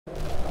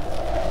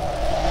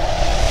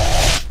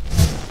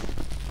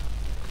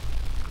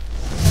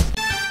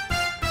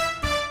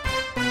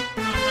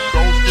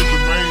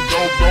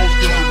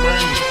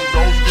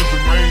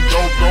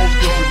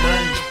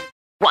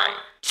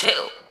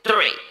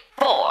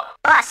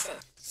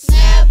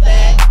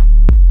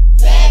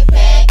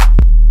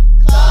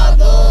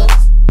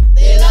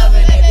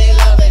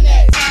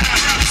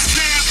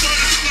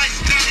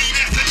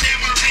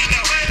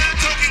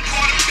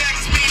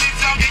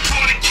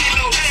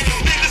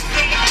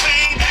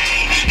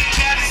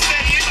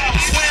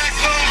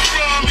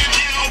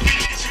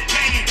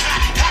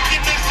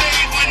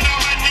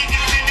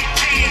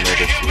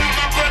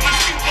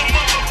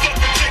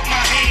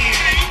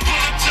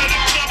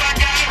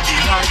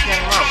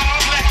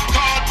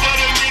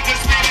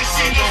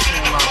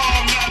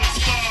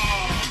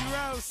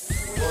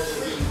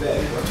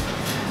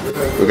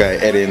got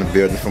Eddie in the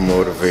building for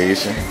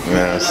motivation, you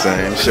know what I'm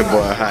saying? It's your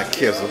boy Hot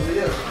Kizzle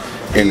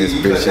in this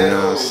bitch, you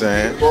know what I'm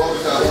saying? You know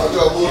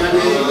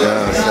what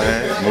I'm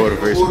saying?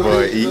 Motivation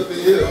boy E.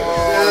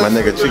 My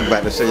nigga Tweak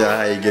about to show y'all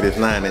how you get his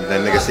line, and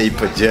that nigga say he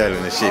put gel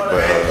in the shit,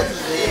 but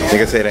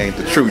nigga say that ain't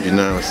the truth, you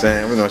know what I'm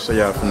saying? We're gonna show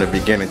y'all from the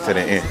beginning to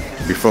the end,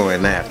 before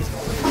and after.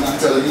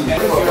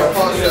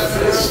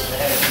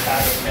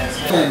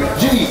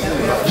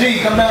 G,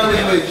 come down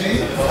this way, G.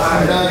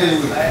 Come down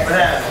this way.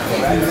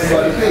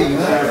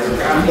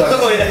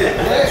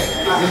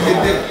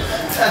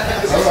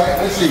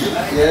 Alright, let's see.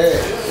 Yeah.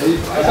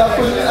 Stop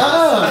pushing it. He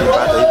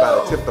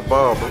about to tip the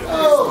ball, bro.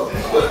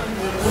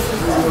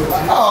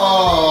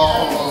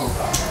 Oh.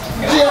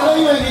 G, I know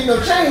you ain't getting no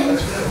change.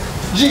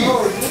 G.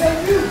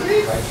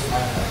 No,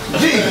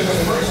 G.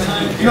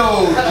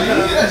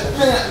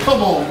 Man,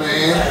 come on,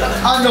 man.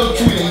 I know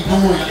Tweet ain't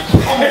doing it.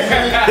 Come on,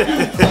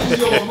 man. You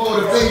your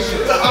motivation.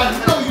 I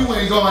know you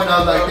ain't going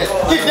out like that.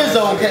 Get this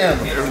on camera.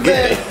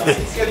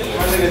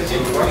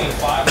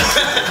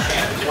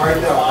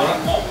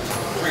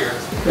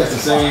 That's the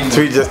same.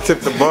 Tweet just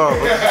tipped the ball, bro.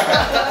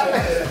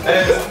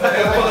 It's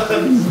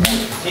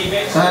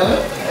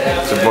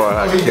your boy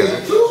Hot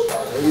Kizzle.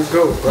 There you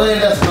go, bro. Man,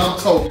 that's what I'm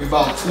talking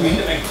about,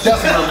 Tweet. That's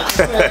what I'm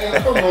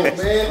saying. Come on,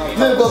 man.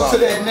 Live up to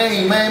that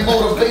name, man.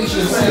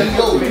 Motivation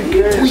CEO.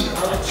 Tweet.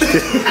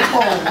 Come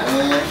on,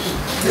 man.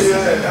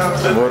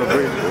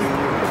 Motivation.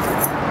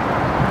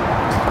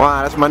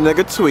 Wow, that's my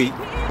nigga Tweet.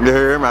 You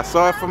heard him? I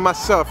saw it for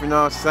myself, you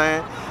know what I'm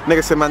saying?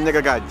 Nigga said my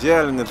nigga got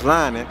gel in his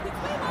lining.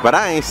 But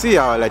I ain't see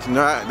all that, you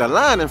know. The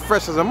lining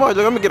fresh as a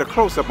mother. Let me get a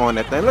close up on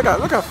that thing. Look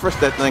how fresh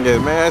that thing is,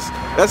 man.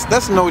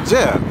 That's no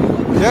gel.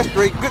 That's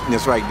straight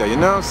goodness right there, you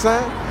know what I'm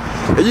saying?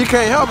 And you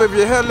can't help it if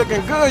your hair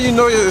looking good, you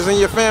know it's in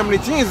your family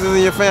genes, it's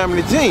in your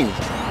family genes.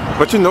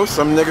 But you know,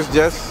 some niggas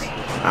just,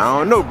 I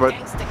don't know, but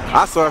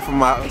I saw it for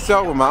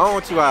myself with my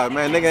own 2 eyes,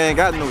 man. Nigga ain't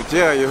got no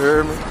gel, you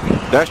heard me?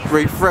 That's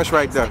straight fresh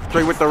right there,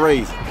 straight with the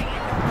razor.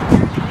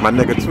 My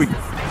nigga Tweet.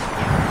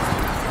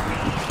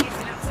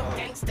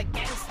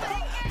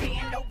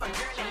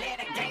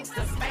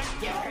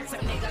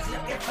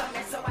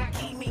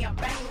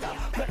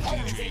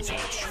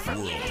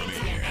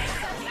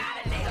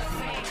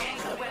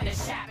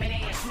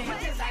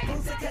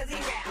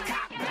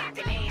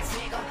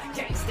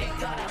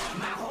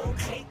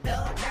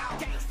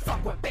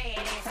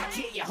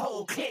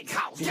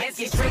 Let's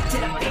get straight to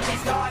the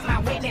business, start my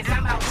witness,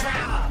 I'm out.